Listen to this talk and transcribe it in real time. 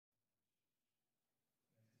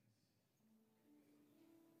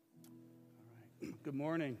Good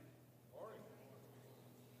morning.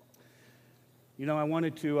 You know, I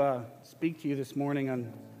wanted to speak to you this morning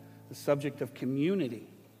on the subject of community.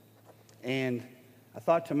 And I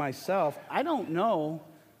thought to myself, I don't know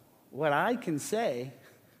what I can say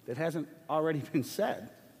that hasn't already been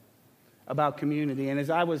said about community. And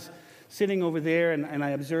as I was sitting over there and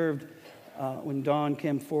I observed when Dawn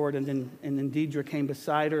came forward and then Deidre came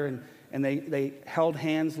beside her and they held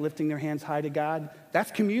hands, lifting their hands high to God,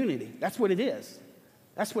 that's community. That's what it is.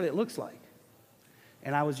 That's what it looks like.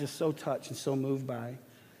 And I was just so touched and so moved by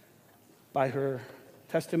her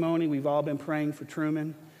testimony. We've all been praying for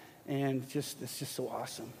Truman, and it's just so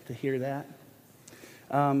awesome to hear that.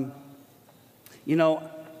 You know,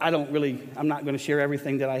 I'm not going to share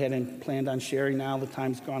everything that I had planned on sharing now. The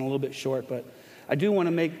time's gone a little bit short, but I do want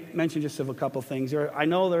to make mention just of a couple things. I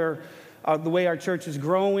know the way our church is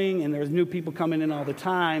growing and there's new people coming in all the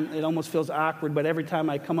time, it almost feels awkward, but every time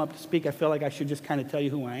I come up to speak, I feel like I should just kind of tell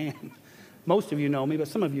you who I am. Most of you know me, but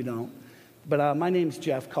some of you don't. But my name's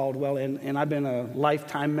Jeff Caldwell, and I've been a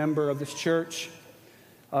lifetime member of this church,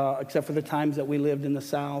 except for the times that we lived in the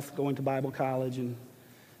South, going to Bible college and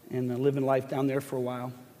living life down there for a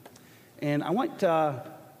while. And I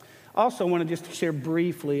also want to just share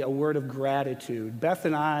briefly a word of gratitude. Beth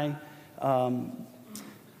and I,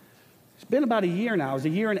 it's been about a year now. It was a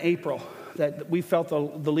year in April that we felt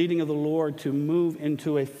the leading of the Lord to move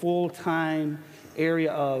into a full-time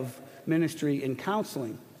area of ministry and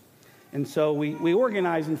counseling. And so we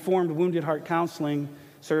organized and formed Wounded Heart Counseling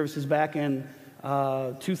Services back in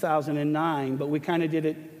 2009, but we kind of did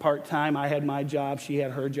it part-time. I had my job, she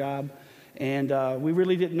had her job, and we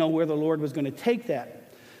really didn't know where the Lord was going to take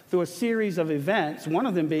that. Through a series of events, one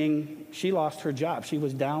of them being she lost her job. She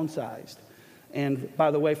was downsized. And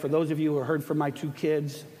by the way, for those of you who heard from my two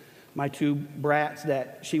kids, my two brats,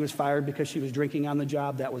 that she was fired because she was drinking on the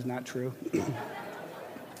job, that was not true.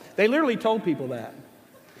 They literally told people that.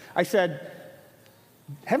 I said,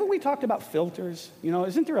 haven't we talked about filters? You know,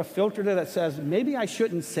 isn't there a filter there that says, maybe I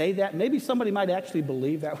shouldn't say that? Maybe somebody might actually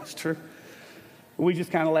believe that was true. We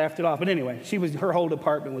just kind of laughed it off. But anyway, her whole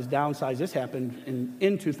department was downsized. This happened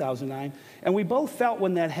in 2009. And we both felt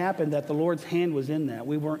when that happened that the Lord's hand was in that.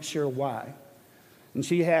 We weren't sure why. And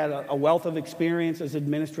she had a wealth of experience as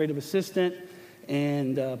administrative assistant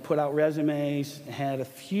and put out resumes, had a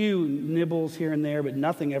few nibbles here and there, but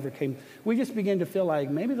nothing ever came. We just began to feel like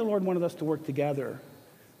maybe the Lord wanted us to work together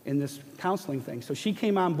in this counseling thing. So she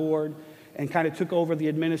came on board and kind of took over the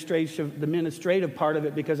administrative part of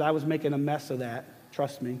it because I was making a mess of that,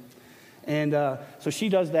 trust me. And so she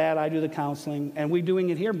does that, I do the counseling, and we're doing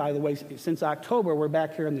it here, by the way, since October. We're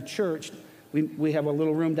back here in the church. We have a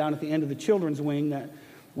little room down at the end of the children's wing that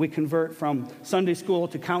we convert from Sunday school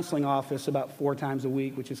to counseling office about 4 times a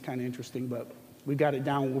week, which is kind of interesting, but we got it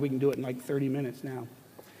down where we can do it in like 30 minutes now.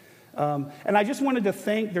 And I just wanted to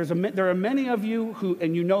thank, there are many of you who,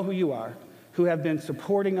 and you know who you are, who have been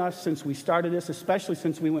supporting us since we started this, especially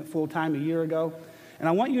since we went full-time a year ago. And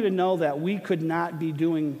I want you to know that we could not be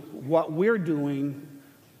doing what we're doing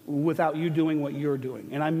without you doing what you're doing.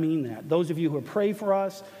 And I mean that. Those of you who pray for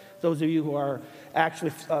us, those of you who are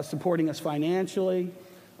actually supporting us financially,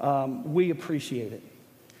 we appreciate it.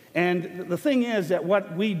 And the thing is that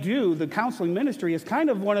what we do, the counseling ministry, is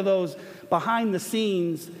kind of one of those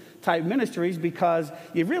behind-the-scenes type ministries because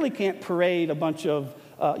you really can't parade a bunch of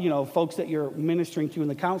folks that you're ministering to in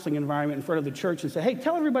the counseling environment in front of the church and say, hey,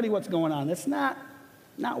 tell everybody what's going on. That's not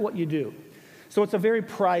what you do. So it's a very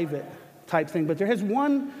private type thing. But there has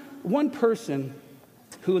one person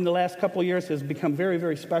who in the last couple of years has become very,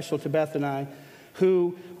 very special to Beth and I,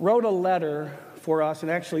 who wrote a letter for us,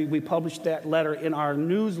 and actually we published that letter in our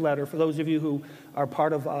newsletter. For those of you who are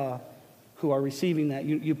part of, who are receiving that,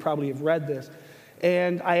 you probably have read this.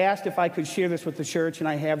 And I asked if I could share this with the church, and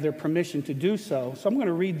I have their permission to do so. So I'm going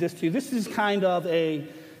to read this to you. This is kind of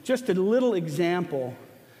just a little example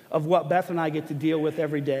of what Beth and I get to deal with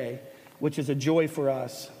every day, which is a joy for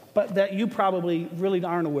us, but that you probably really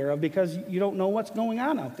aren't aware of because you don't know what's going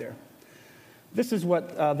on out there. This is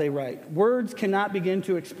what they write. Words cannot begin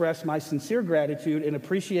to express my sincere gratitude and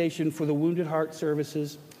appreciation for the Wounded Heart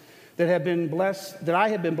services that I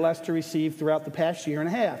have been blessed to receive throughout the past year and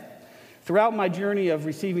a half. Throughout my journey of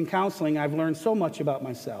receiving counseling, I've learned so much about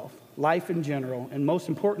myself, life in general, and most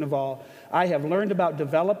important of all, I have learned about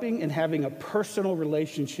developing and having a personal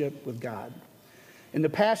relationship with God. In the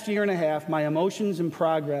past year and a half, my emotions and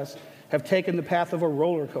progress have taken the path of a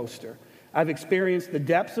roller coaster. I've experienced the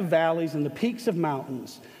depths of valleys and the peaks of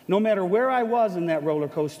mountains. No matter where I was in that roller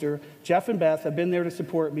coaster, Jeff and Beth have been there to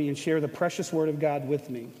support me and share the precious word of God with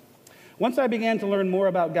me. Once I began to learn more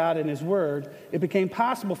about God and His Word, it became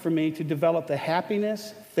possible for me to develop the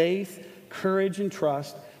happiness, faith, courage, and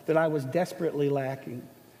trust that I was desperately lacking.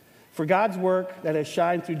 For God's work that has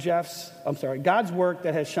shined through Jeff's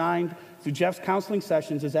counseling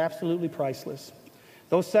sessions is absolutely priceless.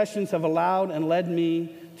 Those sessions have allowed and led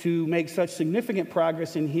me to make such significant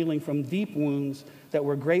progress in healing from deep wounds that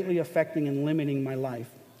were greatly affecting and limiting my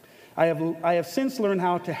life. I have since learned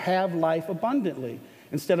how to have life abundantly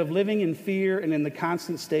instead of living in fear and in the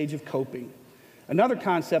constant stage of coping. Another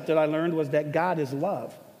concept that I learned was that God is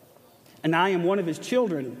love. And I am one of His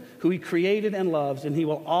children who He created and loves, and He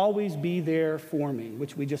will always be there for me,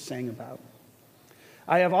 which we just sang about.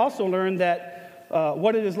 I have also learned that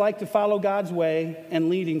what it is like to follow God's way and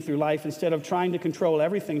leading through life instead of trying to control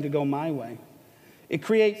everything to go my way. It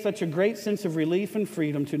creates such a great sense of relief and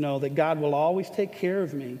freedom to know that God will always take care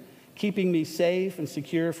of me, keeping me safe and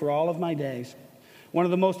secure for all of my days. One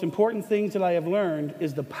of the most important things that I have learned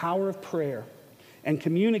is the power of prayer and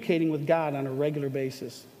communicating with God on a regular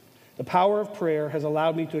basis. The power of prayer has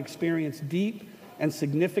allowed me to experience deep and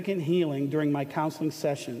significant healing during my counseling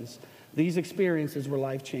sessions. These experiences were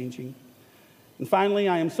life-changing. And finally,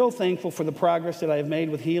 I am so thankful for the progress that I have made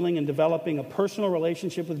with healing and developing a personal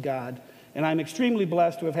relationship with God, and I'm extremely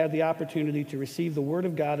blessed to have had the opportunity to receive the Word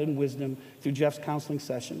of God and wisdom through Jeff's counseling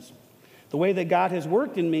sessions. The way that God has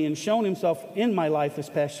worked in me and shown Himself in my life this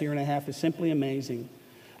past year and a half is simply amazing.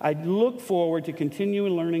 I look forward to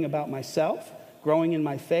continuing learning about myself, growing in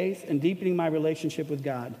my faith, and deepening my relationship with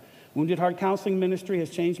God. Wounded Heart Counseling Ministry has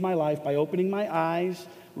changed my life by opening my eyes,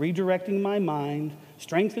 redirecting my mind,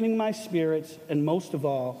 strengthening my spirits, and most of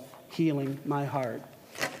all, healing my heart.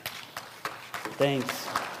 Thanks.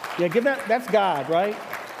 Yeah, that's God, right?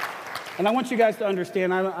 And I want you guys to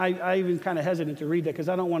understand, I even kind of hesitant to read that because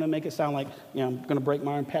I don't want to make it sound like, I'm going to break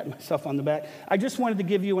my arm, pat myself on the back. I just wanted to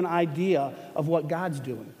give you an idea of what God's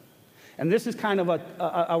doing. And this is kind of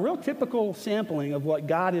a real typical sampling of what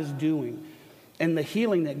God is doing and the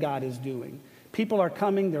healing that God is doing. People are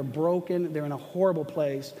coming, they're broken, they're in a horrible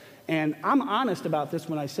place. And I'm honest about this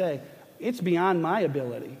when I say it's beyond my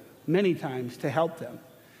ability many times to help them.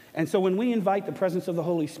 And so when we invite the presence of the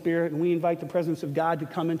Holy Spirit and we invite the presence of God to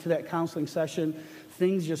come into that counseling session,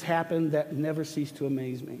 things just happen that never cease to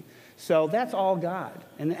amaze me. So that's all God.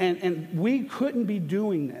 And we couldn't be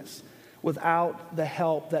doing this without the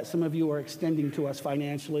help that some of you are extending to us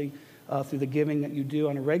financially through the giving that you do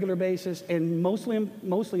on a regular basis, and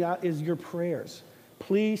mostly is your prayers.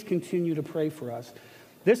 Please continue to pray for us.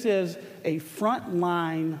 This is a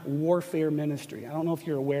frontline warfare ministry. I don't know if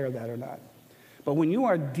you're aware of that or not. But when you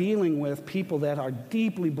are dealing with people that are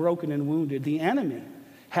deeply broken and wounded, the enemy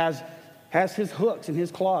has his hooks and his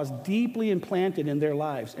claws deeply implanted in their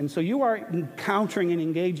lives. And so you are encountering and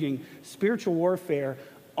engaging spiritual warfare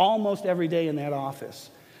almost every day in that office.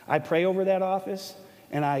 I pray over that office,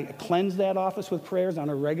 and I cleanse that office with prayers on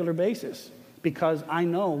a regular basis because I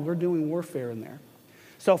know we're doing warfare in there.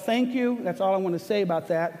 So thank you. That's all I want to say about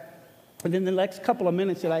that. And in the next couple of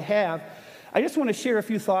minutes that I have, I just want to share a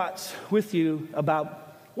few thoughts with you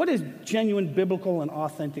about what is genuine, biblical, and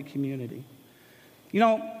authentic community.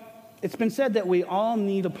 It's been said that we all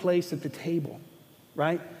need a place at the table,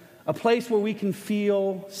 right? A place where we can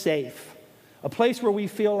feel safe. A place where we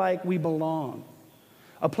feel like we belong.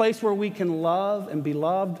 A place where we can love and be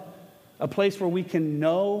loved. A place where we can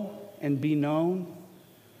know and be known.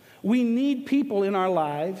 We need people in our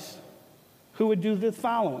lives who would do the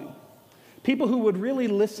following. People who would really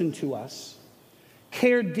listen to us,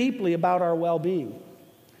 care deeply about our well-being,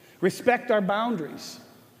 respect our boundaries,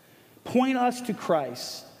 point us to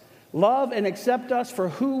Christ, love and accept us for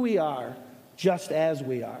who we are, just as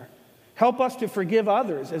we are. Help us to forgive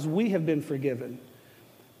others as we have been forgiven.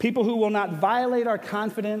 People who will not violate our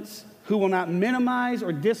confidence, who will not minimize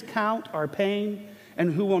or discount our pain,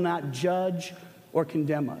 and who will not judge or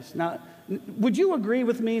condemn us. Now, would you agree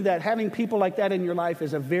with me that having people like that in your life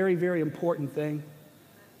is a very, very important thing?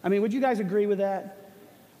 I mean, would you guys agree with that?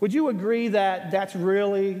 Would you agree that that's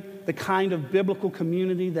really the kind of biblical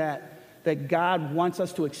community that God wants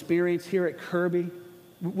us to experience here at Kirby?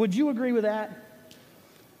 Would you agree with that?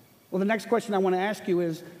 Well, the next question I want to ask you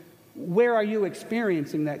is, where are you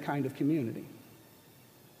experiencing that kind of community?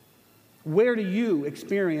 Where do you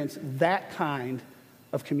experience that kind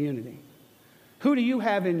of community? Who do you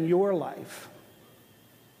have in your life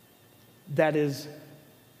that is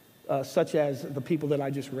such as the people that I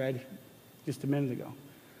just read just a minute ago?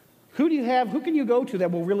 Who do you have? Who can you go to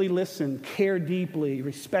that will really listen, care deeply,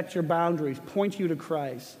 respect your boundaries, point you to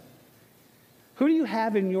Christ? Who do you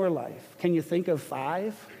have in your life? Can you think of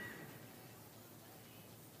 5?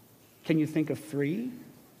 Can you think of 3?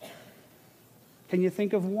 Can you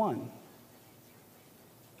think of one?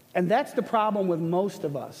 And that's the problem with most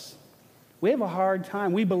of us. We have a hard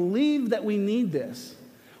time. We believe that we need this.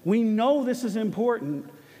 We know this is important,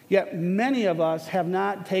 yet many of us have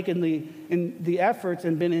not taken the efforts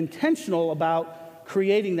and been intentional about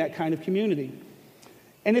creating that kind of community.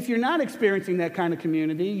 And if you're not experiencing that kind of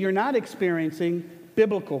community, you're not experiencing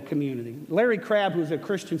biblical community. Larry Crabb, who's a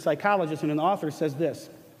Christian psychologist and an author, says this.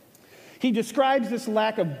 He describes this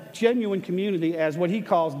lack of genuine community as what he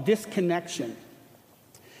calls disconnection.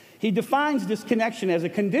 He defines disconnection as a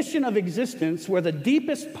condition of existence where the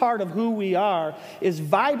deepest part of who we are is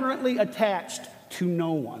vibrantly attached to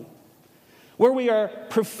no one, where we are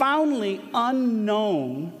profoundly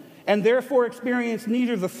unknown and therefore experience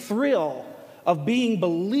neither the thrill of being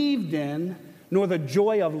believed in nor the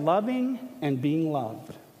joy of loving and being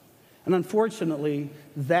loved. And unfortunately,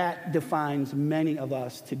 that defines many of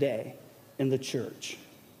us today in the church.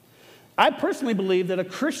 I personally believe that a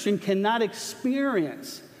Christian cannot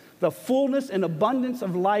experience the fullness and abundance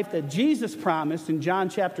of life that Jesus promised in John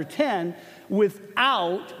chapter 10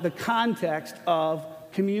 without the context of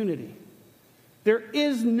community. There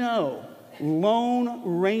is no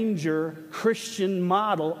Lone Ranger Christian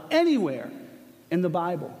model anywhere in the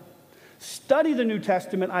Bible. Study the New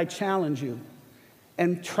Testament, I challenge you,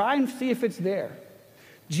 and try and see if it's there.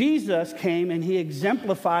 Jesus came and he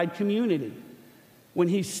exemplified community. When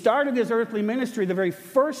he started his earthly ministry, the very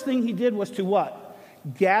first thing he did was to what?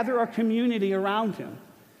 Gather a community around him.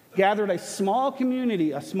 Gathered a small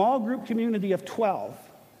community, a small group community of 12.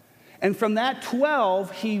 And from that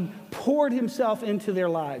 12, he poured himself into their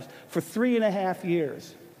lives for 3.5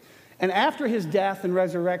 years. And after his death and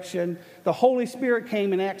resurrection, the Holy Spirit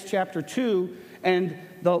came in Acts chapter 2, and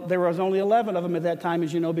there was only 11 of them at that time,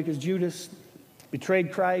 as you know, because Judas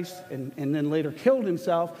betrayed Christ and then later killed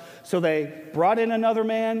himself. So they brought in another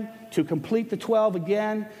man to complete the 12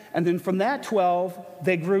 again. And then from that 12,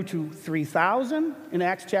 they grew to 3,000 in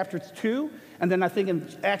Acts chapter 2. And then I think in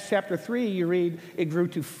Acts chapter 3, you read, it grew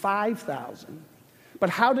to 5,000. But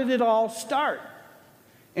how did it all start?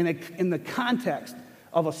 In the context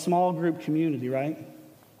of a small group community, right?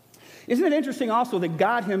 Isn't it interesting also that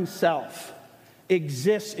God himself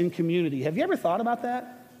exists in community? Have you ever thought about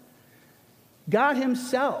that? God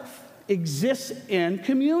himself exists in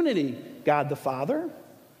community. God the Father,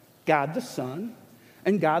 God the Son,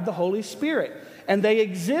 and God the Holy Spirit. And they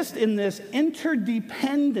exist in this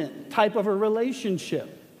interdependent type of a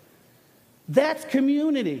relationship. That's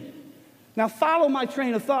community. Now follow my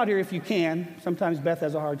train of thought here if you can. Sometimes Beth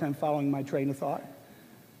has a hard time following my train of thought.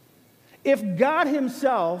 If God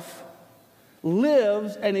himself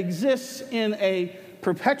lives and exists in a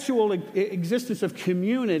perpetual existence of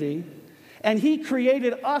community, and he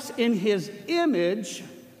created us in his image,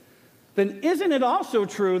 then isn't it also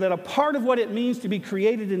true that a part of what it means to be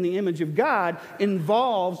created in the image of God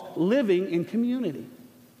involves living in community?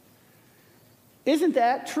 Isn't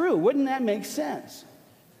that true? Wouldn't that make sense?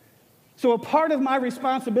 So a part of my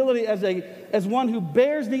responsibility as one who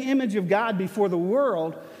bears the image of God before the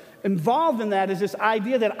world, involved in that is this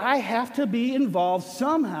idea that I have to be involved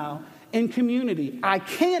somehow in community. I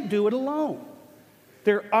can't do it alone.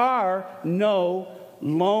 There are no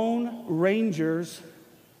lone rangers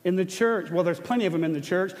in the church. Well, there's plenty of them in the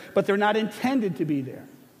church, but they're not intended to be there.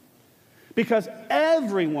 Because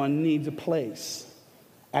everyone needs a place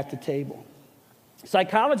at the table.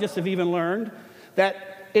 Psychologists have even learned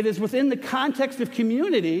that it is within the context of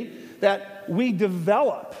community that we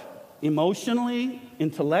develop emotionally,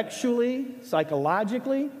 intellectually,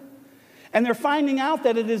 psychologically. And they're finding out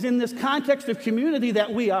that it is in this context of community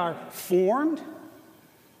that we are formed.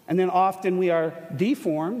 And then often we are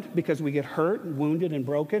deformed because we get hurt and wounded and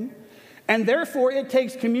broken. And therefore it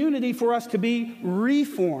takes community for us to be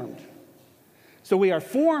reformed. So we are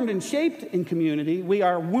formed and shaped in community. We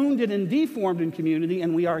are wounded and deformed in community.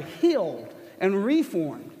 And we are healed and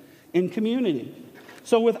reformed in community.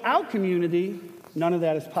 So without community, none of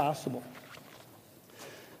that is possible.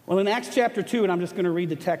 Well, in Acts chapter 2, and I'm just going to read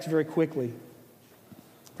the text very quickly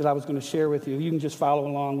that I was going to share with you. You can just follow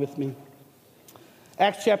along with me.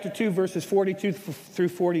 Acts chapter 2, verses 42 through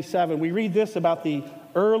 47, we read this about the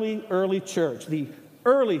early church. The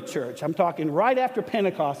early church, I'm talking right after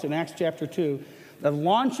Pentecost in Acts chapter 2, the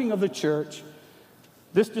launching of the church.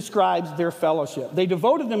 This describes their fellowship. They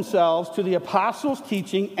devoted themselves to the apostles'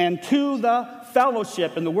 teaching and to the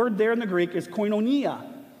fellowship. And the word there in the Greek is koinonia.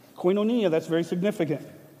 Koinonia, that's very significant.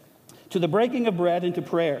 To the breaking of bread and to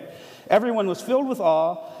prayer. Everyone was filled with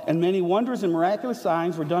awe, and many wonders and miraculous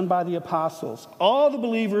signs were done by the apostles. All the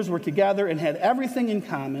believers were together and had everything in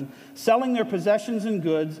common, selling their possessions and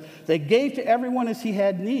goods. They gave to everyone as he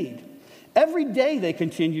had need. Every day they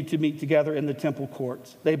continued to meet together in the temple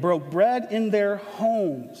courts. They broke bread in their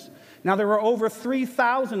homes. Now, there were over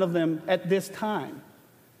 3,000 of them at this time.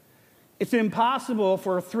 It's impossible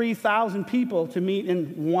for 3,000 people to meet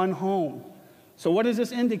in one home. So what does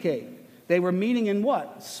this indicate? They were meeting in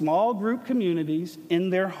what? Small group communities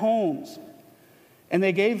in their homes. And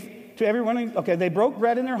they gave to everyone, they broke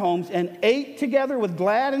bread in their homes and ate together with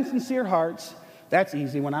glad and sincere hearts. That's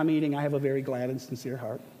easy. When I'm eating, I have a very glad and sincere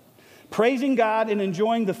heart. Praising God and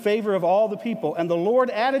enjoying the favor of all the people. And the Lord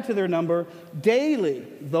added to their number daily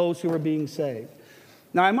those who were being saved.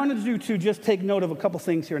 Now, I wanted you to just take note of a couple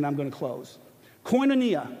things here, and I'm going to close.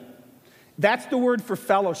 Koinonia, that's the word for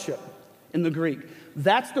fellowship in the Greek.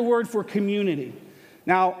 That's the word for community.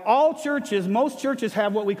 Now, most churches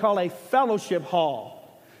have what we call a fellowship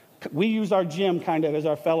hall. We use our gym kind of as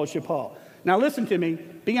our fellowship hall. Now, listen to me.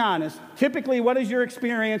 Be honest. Typically, what is your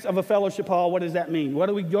experience of a fellowship hall? What does that mean? What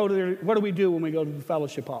do we do when we go to the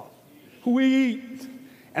fellowship hall? We eat.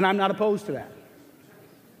 And I'm not opposed to that.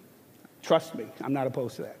 Trust me, I'm not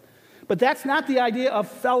opposed to that. But that's not the idea of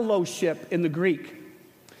fellowship in the Greek.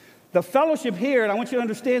 The fellowship here, and I want you to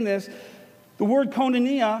understand this, the word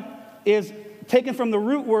koinonia is taken from the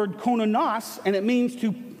root word koinonos, and it means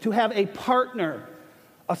to have a partner,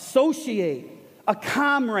 associate, a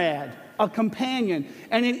comrade, a companion.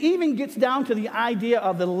 And it even gets down to the idea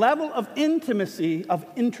of the level of intimacy of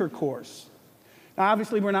intercourse. Now,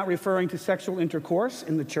 obviously, we're not referring to sexual intercourse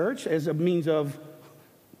in the church as a means of,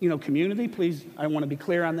 community. Please, I want to be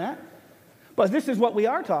clear on that. But this is what we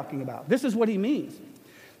are talking about. This is what he means.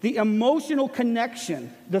 The emotional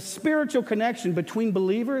connection, the spiritual connection between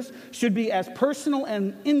believers should be as personal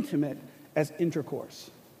and intimate as intercourse.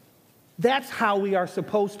 That's how we are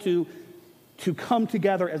supposed to come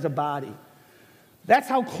together as a body. That's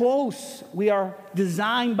how close we are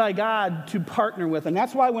designed by God to partner with. And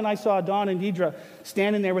that's why when I saw Dawn and Deidre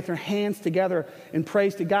standing there with their hands together in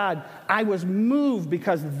praise to God, I was moved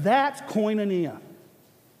because that's koinonia.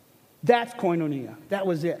 That's koinonia. That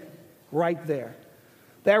was it, right there.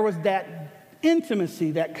 There was that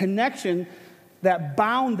intimacy, that connection that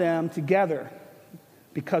bound them together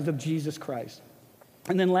because of Jesus Christ.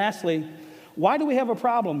 And then lastly, why do we have a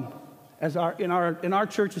problem in our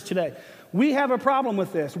churches today? We have a problem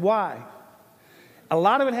with this. Why? A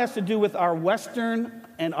lot of it has to do with our Western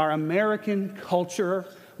and our American culture.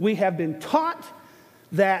 We have been taught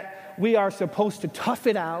that we are supposed to tough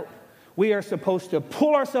it out. We are supposed to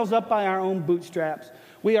pull ourselves up by our own bootstraps.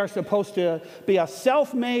 We are supposed to be a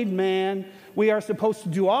self-made man. We are supposed to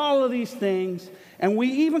do all of these things. And we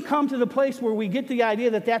even come to the place where we get the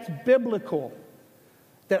idea that that's biblical,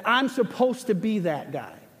 that I'm supposed to be that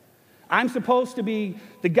guy. I'm supposed to be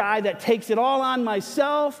the guy that takes it all on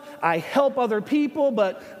myself. I help other people,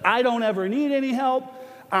 but I don't ever need any help.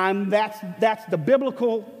 That's the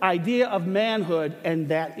biblical idea of manhood, and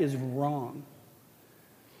that is wrong.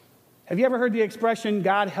 Have you ever heard the expression,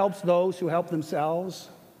 God helps those who help themselves?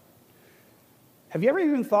 Have you ever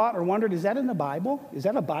even thought or wondered, is that in the Bible? Is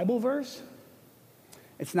that a Bible verse?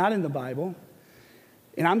 It's not in the Bible.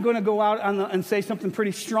 And I'm going to go out and say something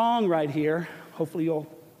pretty strong right here. Hopefully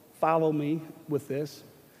you'll follow me with this.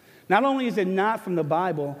 Not only is it not from the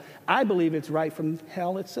Bible, I believe it's right from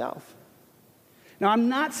hell itself. Now, I'm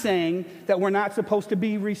not saying that we're not supposed to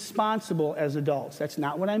be responsible as adults. That's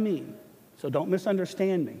not what I mean. So don't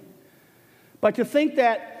misunderstand me. But to think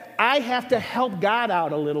that I have to help God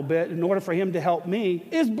out a little bit in order for him to help me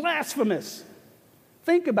is blasphemous.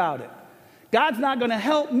 Think about it. God's not going to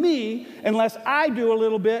help me unless I do a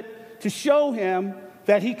little bit to show him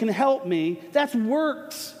that he can help me. That's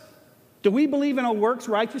works. Do we believe in a works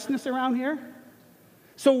righteousness around here?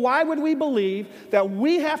 So why would we believe that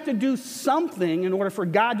we have to do something in order for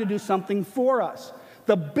God to do something for us?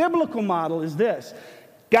 The biblical model is this.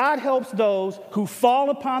 God helps those who fall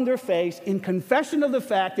upon their face in confession of the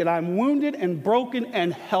fact that I'm wounded and broken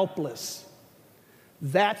and helpless.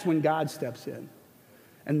 That's when God steps in.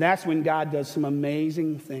 And that's when God does some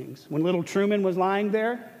amazing things. When little Truman was lying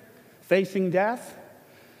there, facing death,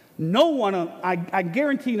 no one, I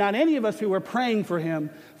guarantee not any of us who were praying for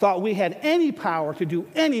him thought we had any power to do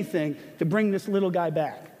anything to bring this little guy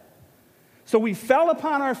back. So we fell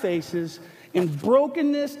upon our faces in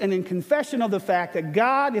brokenness and in confession of the fact that,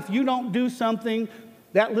 God, if you don't do something,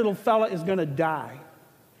 that little fella is going to die.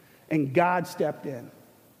 And God stepped in.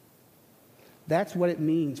 That's what it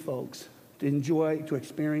means, folks, to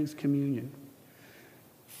experience communion.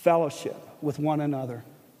 Fellowship with one another.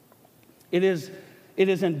 It is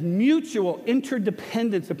a mutual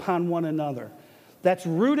interdependence upon one another that's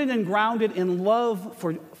rooted and grounded in love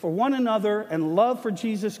for one another and love for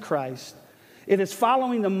Jesus Christ. It is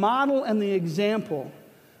following the model and the example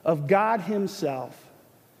of God himself.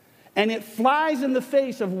 And it flies in the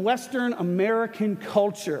face of Western American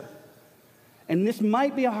culture. And this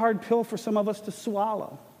might be a hard pill for some of us to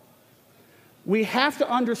swallow. We have to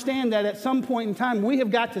understand that at some point in time, we have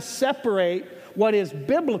got to separate what is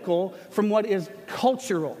biblical from what is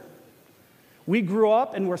cultural. We grew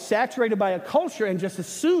up and we're saturated by a culture and just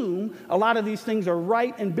assume a lot of these things are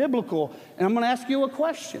right and biblical. And I'm going to ask you a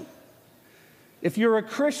question. If you're a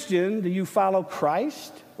Christian, do you follow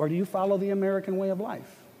Christ or do you follow the American way of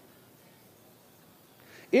life?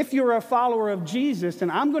 If you're a follower of Jesus, then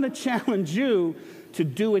I'm going to challenge you to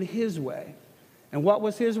do it his way. And what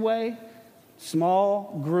was his way?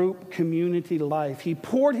 Small group community life. He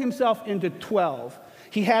poured himself into 12.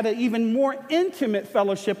 He had an even more intimate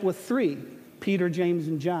fellowship with 3, Peter, James,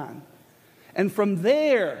 and John. And from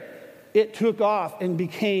there, it took off and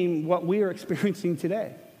became what we are experiencing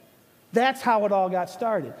today. That's how it all got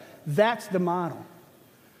started. That's the model.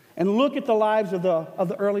 And look at the lives of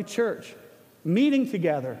the early church. Meeting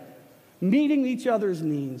together, meeting each other's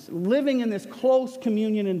needs, living in this close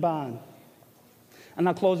communion and bond. And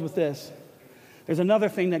I'll close with this. There's another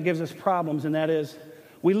thing that gives us problems, and that is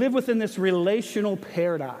we live within this relational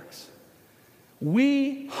paradox.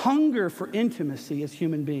 We hunger for intimacy as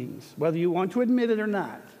human beings, whether you want to admit it or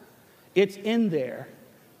not. It's in there.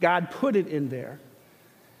 God put it in there.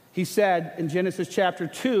 He said in Genesis chapter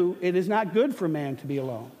 2, it is not good for man to be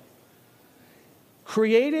alone.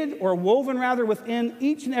 Created or woven rather within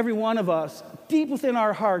each and every one of us, deep within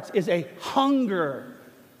our hearts, is a hunger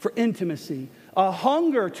for intimacy, a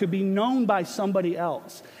hunger to be known by somebody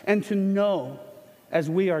else and to know as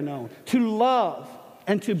we are known, to love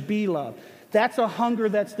and to be loved. That's a hunger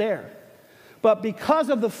that's there. But because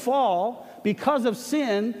of the fall, because of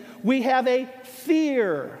sin, we have a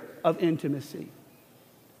fear of intimacy.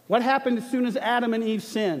 What happened as soon as Adam and Eve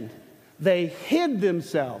sinned? They hid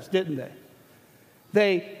themselves, didn't they?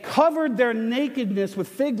 They covered their nakedness with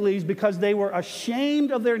fig leaves because they were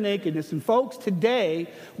ashamed of their nakedness. And folks, today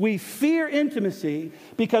we fear intimacy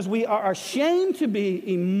because we are ashamed to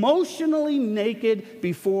be emotionally naked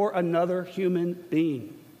before another human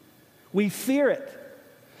being. We fear it.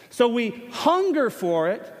 So we hunger for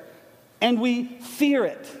it and we fear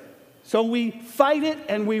it. So we fight it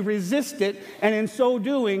and we resist it, and in so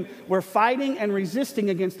doing, we're fighting and resisting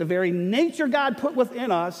against the very nature God put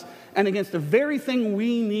within us and against the very thing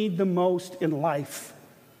we need the most in life.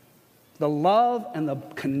 The love and the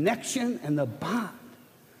connection and the bond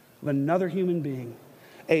of another human being,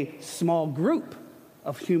 a small group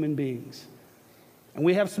of human beings. And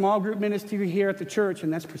we have small group ministry here at the church,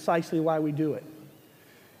 and that's precisely why we do it.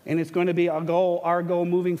 And it's going to be our goal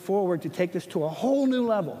moving forward to take this to a whole new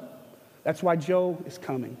level. That's why Joe is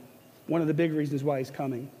coming. One of the big reasons why he's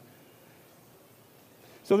coming.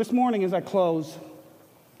 So this morning as I close,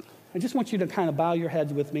 I just want you to kind of bow your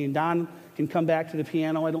heads with me, and Don can come back to the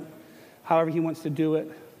piano, however he wants to do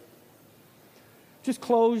it. Just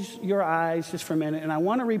close your eyes just for a minute, and I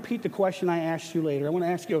want to repeat the question I asked you later. I want to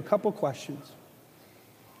ask you a couple questions.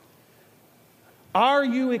 Are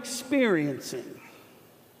you experiencing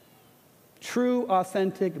true,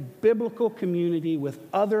 authentic, biblical community with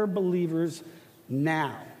other believers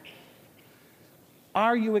now?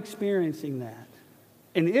 Are you experiencing that?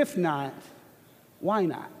 And if not, why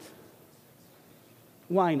not?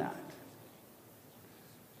 Why not?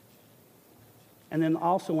 And then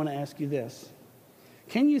also want to ask you this.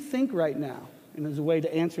 Can you think right now, and there's a way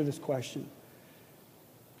to answer this question,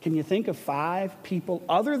 can you think of 5 people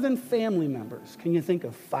other than family members? Can you think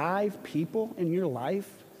of 5 people in your life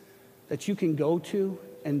that you can go to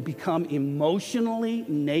and become emotionally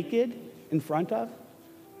naked in front of?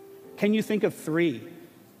 Can you think of 3?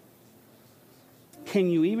 Can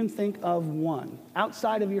you even think of 1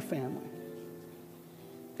 outside of your family?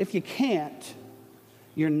 If you can't,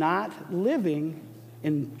 you're not living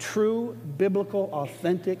in true, biblical,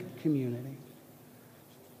 authentic community.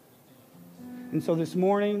 And so this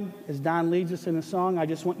morning, as Don leads us in a song, I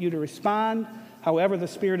just want you to respond however the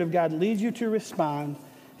Spirit of God leads you to respond.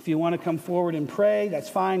 If you want to come forward and pray, that's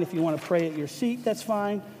fine. If you want to pray at your seat, that's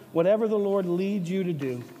fine. Whatever the Lord leads you to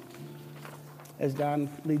do, as Don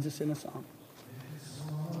leads us in a song.